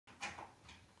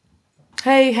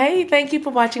Hey, thank you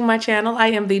for watching my channel. I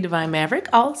am the Divine Maverick,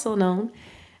 also known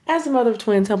as the mother of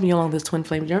twins, helping you along this twin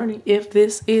flame journey. If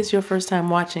this is your first time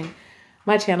watching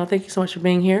my channel, thank you so much for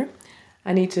being here.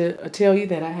 I need to tell you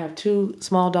that I have two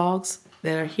small dogs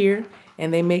that are here,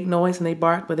 and they make noise and they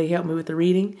bark, but they help me with the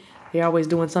reading. They're always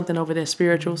doing something over there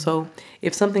spiritual, so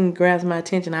if something grabs my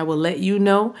attention, I will let you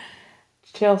know.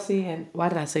 Chelsea and, why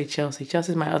did I say Chelsea?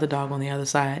 Chelsea's my other dog on the other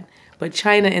side. But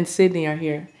China and Sydney are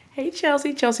here. Hey,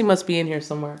 Chelsea. Chelsea must be in here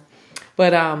somewhere.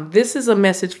 But this is a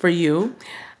message for you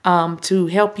to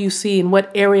help you see in what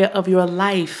area of your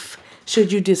life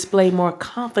should you display more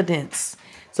confidence.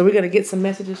 So we're going to get some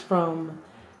messages from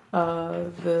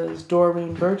the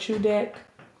Doreen Virtue deck,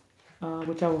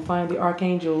 which I will find the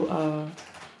Archangel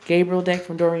Gabriel deck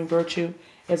from Doreen Virtue,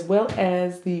 as well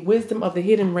as the Wisdom of the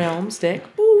Hidden Realms deck,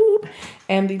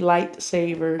 and the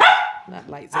Lightsabers, not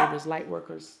Lightsabers,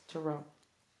 Lightworkers Tarot.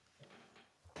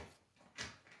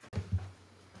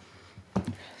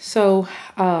 So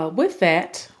with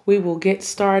that, we will get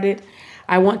started.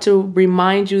 I want to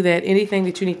remind you that anything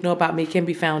that you need to know about me can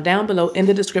be found down below in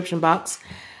the description box.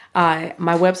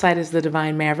 My website is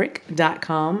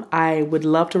TheDivineMaverick.com. I would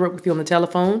love to work with you on the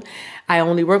telephone. I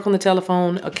only work on the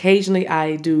telephone. Occasionally,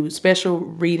 I do special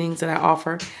readings that I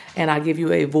offer, and I give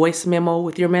you a voice memo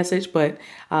with your message, but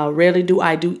rarely do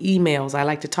I do emails. I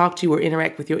like to talk to you or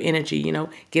interact with your energy, you know,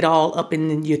 get all up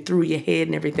in through your head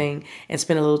and everything and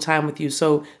spend a little time with you.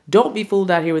 So don't be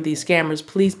fooled out here with these scammers.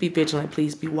 Please be vigilant.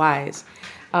 Please be wise.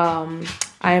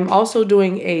 I am also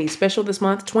doing a special this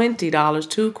month, $20,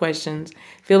 2 questions.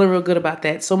 Feeling real good about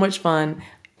that. So much fun.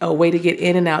 A way to get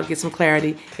in and out, get some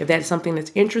clarity. If that's something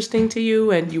that's interesting to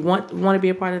you and you want to be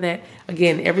a part of that,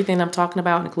 again, everything I'm talking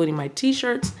about, including my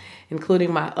t-shirts,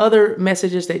 including my other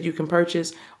messages that you can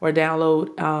purchase or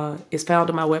download, is found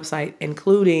on my website,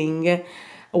 including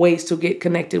ways to get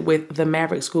connected with the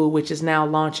Maverick School, which is now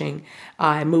launching.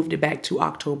 I moved it back to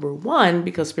October 1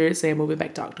 because Spirit said move it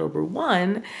back to October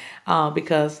 1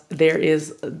 because there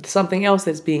is something else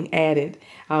that's being added,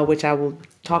 which I will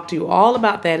talk to you all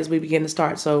about that as we begin to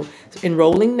start. So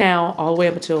enrolling now all the way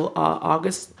up until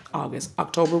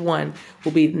October 1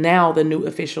 will be now the new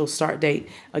official start date.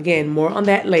 Again, more on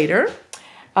that later.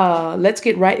 Let's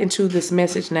get right into this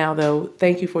message now, though.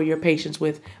 Thank you for your patience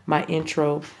with my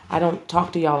intro. I don't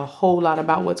talk to y'all a whole lot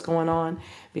about what's going on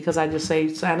because I just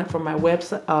say sign up for my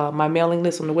website, my mailing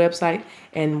list on the website,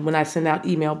 and when I send out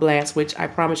email blasts, which I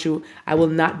promise you, I will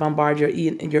not bombard your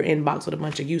inbox with a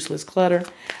bunch of useless clutter.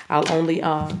 I'll only,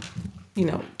 you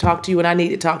know, talk to you when I need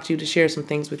to talk to you to share some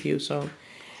things with you. So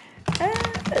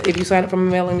if you sign up for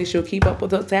my mailing list, you'll keep up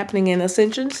with what's happening in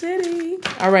Ascension City.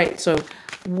 All right, so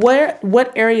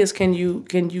what areas can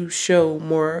you show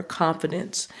more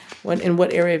confidence in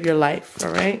what area of your life?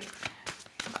 All right,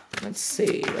 let's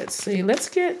see, let's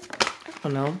get, I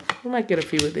don't know, we might get a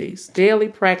few of these. Daily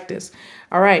practice.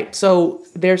 All right, so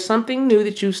there's something new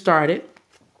that you started.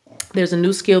 There's a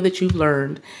new skill that you've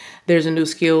learned. There's a new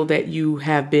skill that you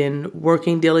have been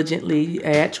working diligently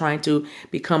at, trying to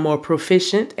become more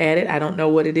proficient at it. I don't know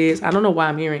what it is. I don't know why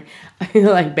I'm hearing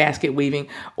like basket weaving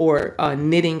or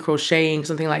knitting, crocheting,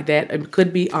 something like that. It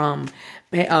could be an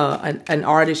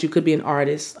artist. You could be an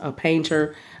artist, a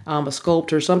painter, a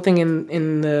sculptor, something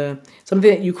something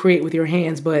that you create with your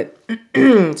hands. But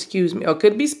excuse me, or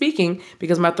could be speaking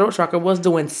because my throat chakra was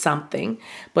doing something.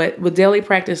 But with daily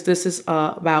practice, this is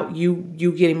about you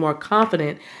getting more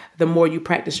confident the more you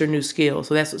practice your new skill.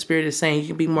 So that's what Spirit is saying. You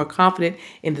can be more confident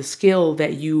in the skill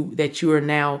that you are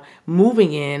now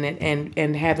moving in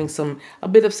and having a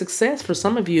bit of success. For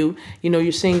some of you, you know,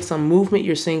 you're seeing some movement,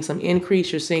 you're seeing some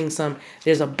increase, you're seeing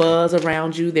there's a buzz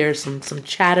around you, there's some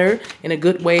chatter in a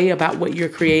good way about what you're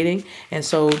creating. And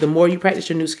so the more you practice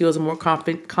your new skills, the more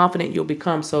confident you'll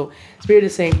become. So Spirit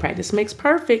is saying practice makes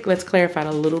perfect. Let's clarify it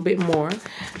a little bit more.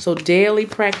 So daily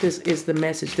practice is the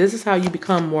message. This is how you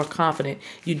become more confident.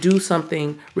 You do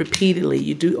something repeatedly.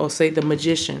 You do, or say the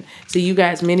magician. See, you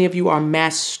guys, many of you are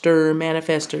master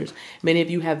manifestors. Many of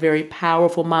you have very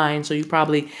powerful minds, so you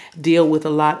probably deal with a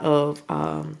lot of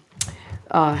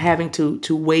having to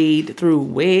wade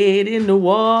in the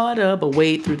water, but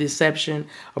wade through deception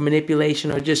or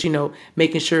manipulation, or just, you know,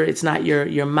 making sure it's not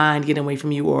your mind getting away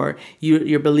from you, or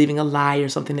you're believing a lie or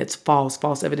something that's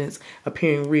false evidence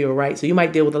appearing real, right? So you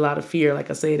might deal with a lot of fear, like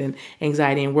I said, and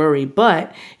anxiety and worry,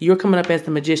 but you're coming up as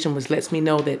the magician, which lets me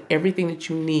know that everything that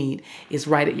you need is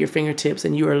right at your fingertips,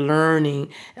 and you are learning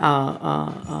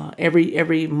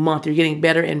every month. You're getting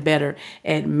better and better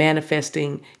at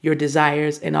manifesting your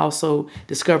desires, and also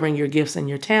discovering your gifts and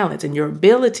your talents and your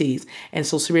abilities. And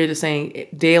so Spirit is saying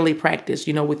daily practice,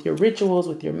 with your rituals,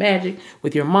 with your magic,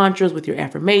 with your mantras, with your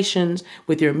affirmations,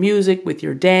 with your music, with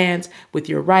your dance, with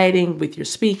your writing, with your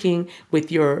speaking,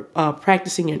 with your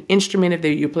practicing your instrument, if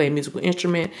you play a musical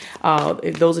instrument.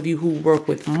 If those of you who work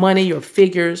with money or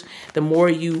figures, the more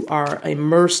you are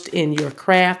immersed in your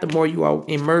craft, the more you are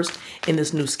immersed in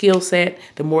this new skill set,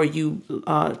 the more you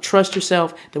trust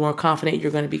yourself, the more confident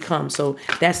you're going to become. So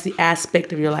that's the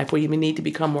aspect of your life where you need to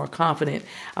become more confident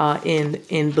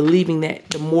in believing that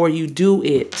the more you do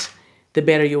it, the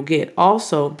better you'll get.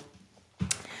 Also,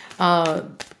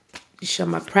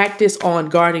 practice on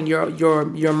guarding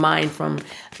your mind from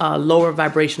lower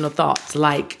vibrational thoughts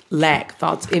like lack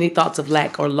thoughts, any thoughts of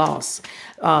lack or loss.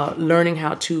 Learning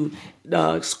how to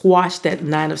squash that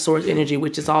Nine of Swords energy,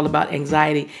 which is all about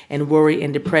anxiety and worry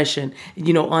and depression,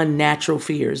 unnatural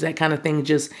fears, that kind of thing.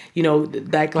 Just,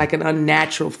 like an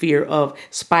unnatural fear of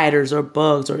spiders or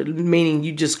bugs, or meaning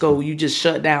you just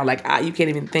shut down, like you can't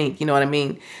even think, you know what I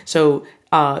mean? So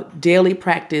daily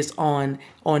practice on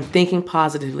thinking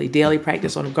positively, daily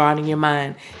practice on guarding your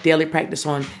mind, daily practice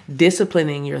on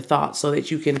disciplining your thoughts so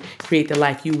that you can create the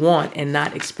life you want and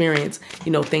not experience,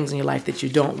 things in your life that you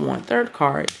don't want. Third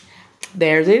card.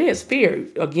 There it is, fear.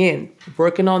 Again,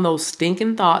 working on those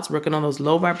stinking thoughts, working on those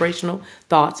low vibrational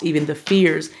thoughts, even the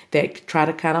fears that try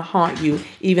to kind of haunt you,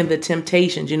 even the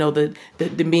temptations,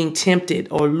 the being tempted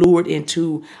or lured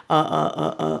into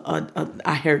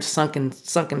I heard sunken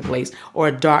place or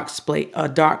a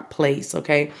dark place.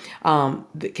 Okay,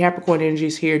 the Capricorn energy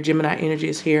is here, Gemini energy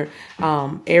is here,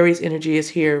 Aries energy is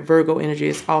here, Virgo energy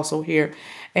is also here.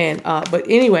 And but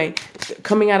anyway,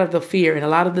 coming out of the fear, and a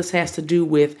lot of this has to do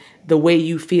with the way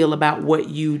you feel about what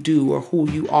you do or who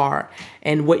you are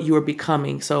and what you are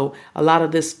becoming. So a lot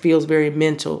of this feels very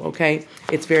mental. Okay,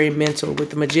 it's very mental. With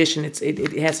the Magician, it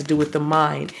has to do with the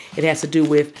mind. It has to do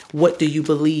with what do you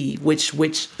believe, which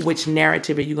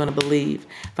narrative are you going to believe.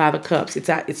 Five of Cups.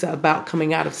 It's about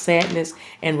coming out of sadness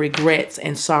and regrets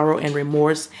and sorrow and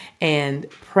remorse and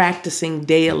practicing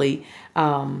daily.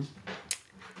 Y'all,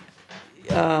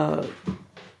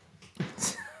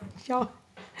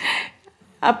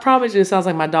 I promise you, it sounds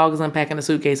like my dog is unpacking a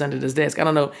suitcase under this desk. I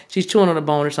don't know. She's chewing on a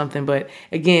bone or something. But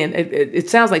again, it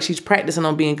sounds like she's practicing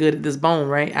on being good at this bone,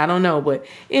 right? I don't know. But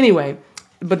anyway,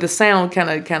 but the sound kind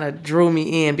of drew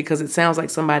me in because it sounds like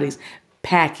somebody's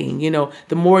packing.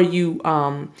 The more you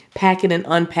pack it and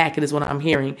unpack it is what I'm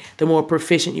hearing, the more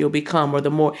proficient you'll become, or the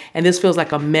more, and this feels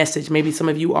like a message. Maybe some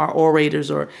of you are orators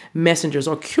or messengers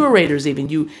or curators even.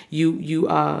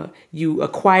 You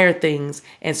acquire things,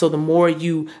 and so the more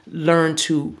you learn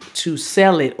to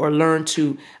sell it or learn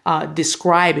to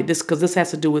describe it, because this has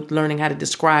to do with learning how to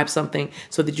describe something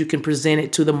so that you can present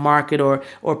it to the market or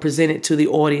present it to the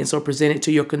audience or present it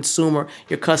to your consumer,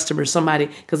 your customer, somebody,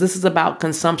 because this is about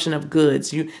consumption of goods.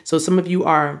 So some of you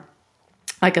are,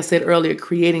 like I said earlier,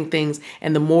 creating things,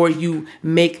 and the more you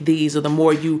make these, or the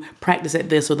more you practice at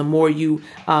this, or the more you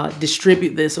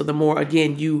distribute this, or the more,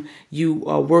 again, you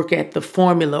work at the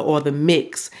formula or the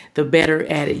mix, the better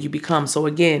at it you become. So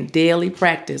again, daily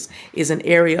practice is an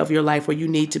area of your life where you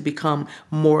need to become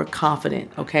more confident,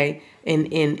 okay?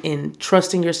 In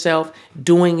trusting yourself,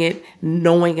 doing it,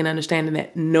 knowing and understanding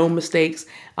that no mistakes,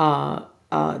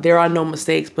 there are no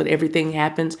mistakes, but everything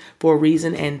happens for a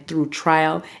reason, and through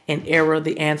trial and error,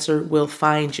 the answer will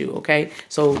find you. Okay.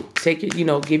 So take it,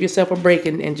 give yourself a break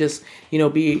and just,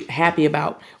 be happy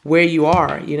about where you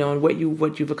are, and what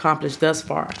you've accomplished thus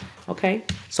far. Okay.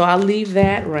 So I'll leave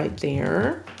that right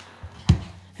there.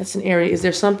 That's an area. Is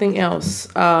there something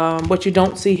else? What you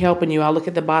don't see helping you? I'll look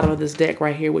at the bottom of this deck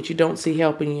right here. What you don't see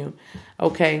helping you.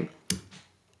 Okay.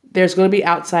 There's going to be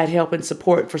outside help and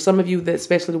support for some of you, that,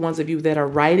 especially the ones of you that are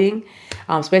writing,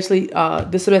 especially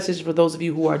this message for those of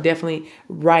you who are definitely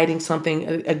writing something.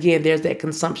 Again, there's that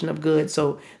consumption of goods.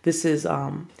 So this is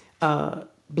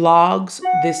blogs.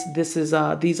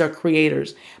 These are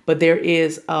creators, but there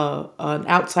is an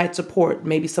outside support.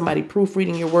 Maybe somebody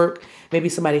proofreading your work. Maybe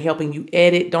somebody helping you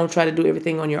edit. Don't try to do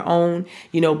everything on your own.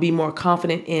 Be more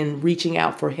confident in reaching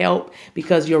out for help,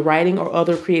 because your writing or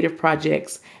other creative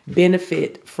projects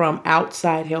benefit from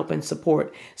outside help and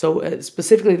support. So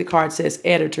specifically the card says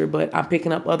editor, but I'm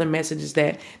picking up other messages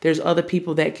that there's other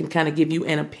people that can kind of give you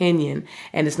an opinion.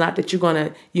 And it's not that you're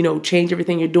going to, change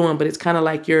everything you're doing, but it's kind of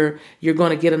like you're going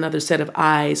to get another set of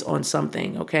eyes on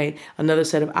something. Okay. Another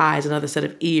set of eyes, another set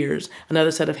of ears,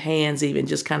 another set of hands, even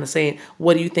just kind of saying,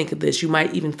 what do you think of this? You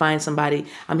might even find somebody,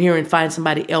 find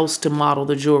somebody else to model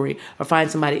the jewelry, or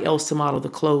find somebody else to model the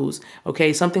clothes.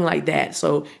 Okay. Something like that.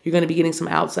 So you're going to be getting some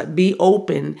outside outside, be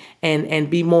open and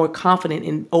be more confident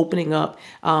in opening up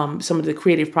some of the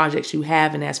creative projects you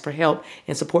have, and ask for help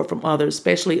and support from others,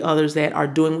 especially others that are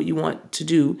doing what you want to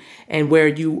do and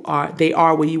where they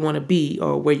are where you want to be,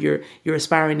 or where you're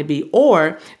aspiring to be,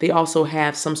 or they also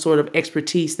have some sort of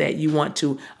expertise that you want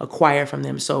to acquire from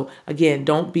them. So again,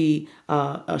 don't be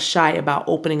shy about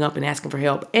opening up and asking for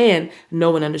help, and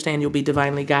know and understand you'll be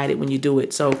divinely guided when you do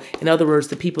it. So in other words,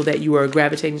 the people that you are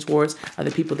gravitating towards are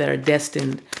the people that are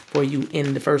destined for you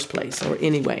in the first place, or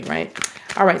anyway, right?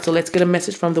 All right, so let's get a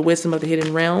message from the wisdom of the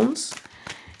hidden realms.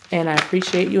 And I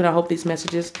appreciate you, and I hope these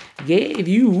messages gave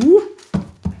you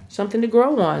something to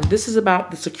grow on. This is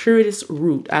about the circuitous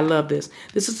route. I love this.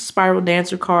 This is the Spiral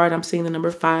Dancer card. I'm seeing the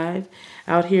number 5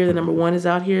 out here. The number 1 is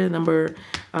out here. The number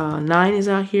 9 is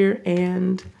out here.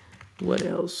 And what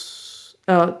else?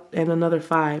 And another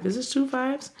 5. Is this 2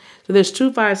 5s? So there's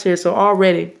 2 5s here. So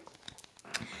already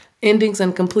endings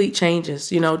and complete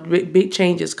changes, big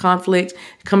changes, conflict,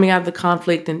 coming out of the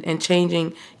conflict and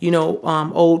changing,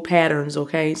 old patterns.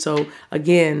 Okay. So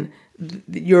again,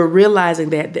 you're realizing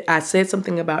that I said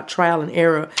something about trial and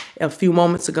error a few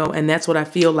moments ago, and that's what I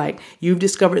feel like you've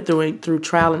discovered through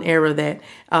trial and error, that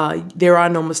there are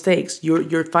no mistakes.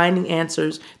 You're finding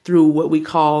answers through what we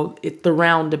call it the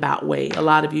roundabout way. A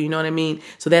lot of you know what I mean?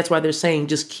 So that's why they're saying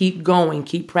just keep going,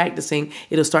 keep practicing.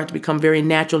 It'll start to become very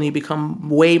natural, and you become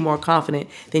way more confident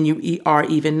than you are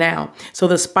even now. So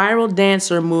the spiral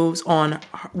dancer moves on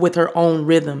with her own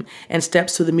rhythm and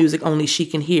steps to the music only she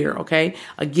can hear, okay?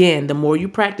 Again, the more you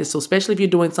practice, so especially if you're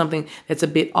doing something that's a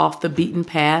bit off the beaten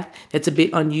path, that's a bit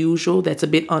unusual, that's a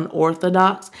bit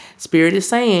unorthodox, Spirit is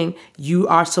saying you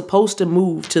are supposed to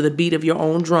move to the beat of your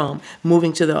own drum,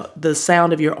 moving to the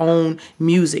sound of your own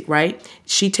music, right?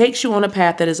 She takes you on a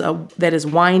path that is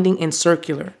winding and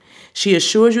circular. She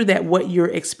assures you that what you're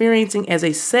experiencing as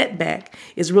a setback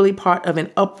is really part of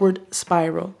an upward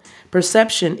spiral.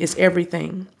 Perception is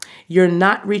everything. You're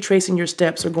not retracing your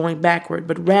steps or going backward,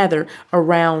 but rather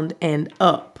around and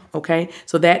up. Okay,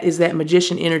 so that is that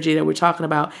magician energy that we're talking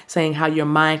about, saying how your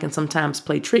mind can sometimes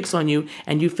play tricks on you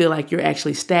and you feel like you're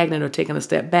actually stagnant or taking a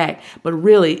step back, but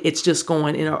really it's just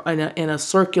going in a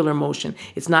circular motion.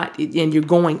 It's not, and you're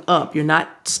going up. You're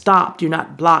not stopped. You're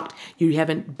not blocked. You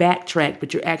haven't backtracked,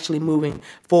 but you're actually moving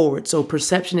forward. So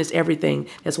perception is everything.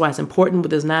 That's why it's important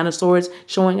with this 9 of Swords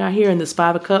showing out here, and this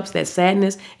 5 of Cups, that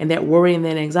sadness and that worry and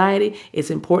that anxiety.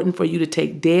 It's important for you to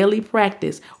take daily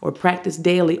practice, or practice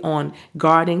daily on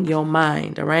guarding your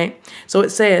mind. All right. So it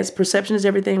says perception is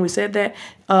everything. We said that.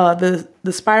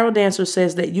 The spiral dancer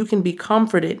says that you can be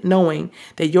comforted knowing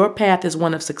that your path is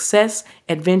one of success,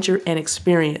 adventure, and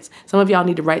experience. Some of y'all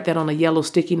need to write that on a yellow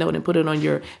sticky note and put it on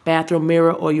your bathroom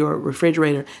mirror or your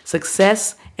refrigerator.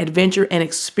 Success, adventure, and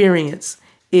experience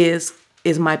is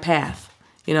my path.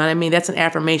 You know what I mean? That's an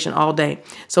affirmation all day.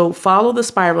 So follow the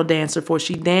spiral dancer, for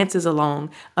she dances along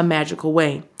a magical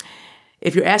way.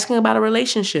 If you're asking about a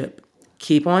relationship,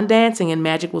 keep on dancing and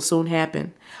magic will soon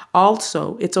happen.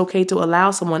 Also, it's okay to allow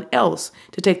someone else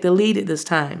to take the lead at this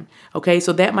time. Okay,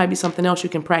 so that might be something else you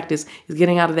can practice, is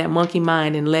getting out of that monkey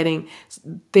mind and letting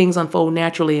things unfold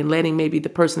naturally, and letting maybe the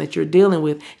person that you're dealing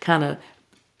with kind of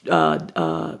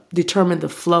determine the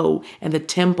flow and the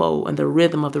tempo and the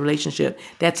rhythm of the relationship.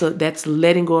 That's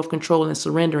letting go of control and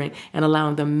surrendering and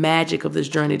allowing the magic of this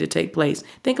journey to take place.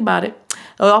 Think about it.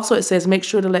 Also, it says make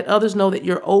sure to let others know that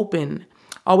you're open.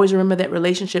 Always remember that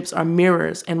relationships are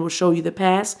mirrors and will show you the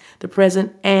past, the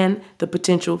present, and the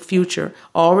potential future.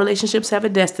 All relationships have a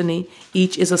destiny.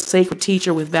 Each is a sacred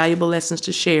teacher with valuable lessons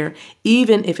to share,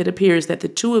 even if it appears that the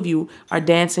two of you are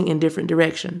dancing in different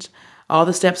directions. All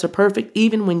the steps are perfect,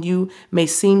 even when you may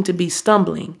seem to be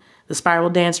stumbling. The spiral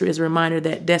dancer is a reminder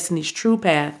that destiny's true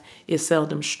path is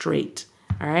seldom straight.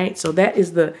 All right, so that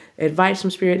is the advice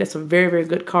from Spirit. That's a very, very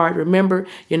good card. Remember,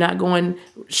 you're not going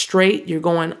straight. You're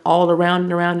going all around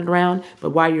and around and around.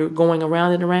 But while you're going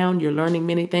around and around, you're learning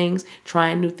many things,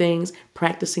 trying new things,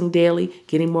 practicing daily,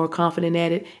 getting more confident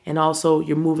at it. And also,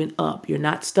 you're moving up. You're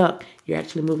not stuck. You're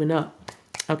actually moving up.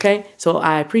 Okay, so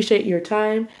I appreciate your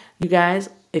time. You guys,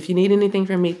 if you need anything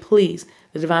from me, please,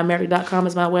 TheDivineMaverick.com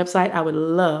is my website. I would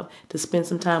love to spend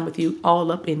some time with you,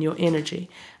 all up in your energy.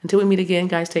 Until we meet again,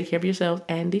 guys, take care of yourselves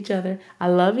and each other. I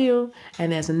love you,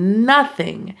 and there's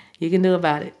nothing you can do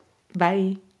about it.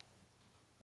 Bye.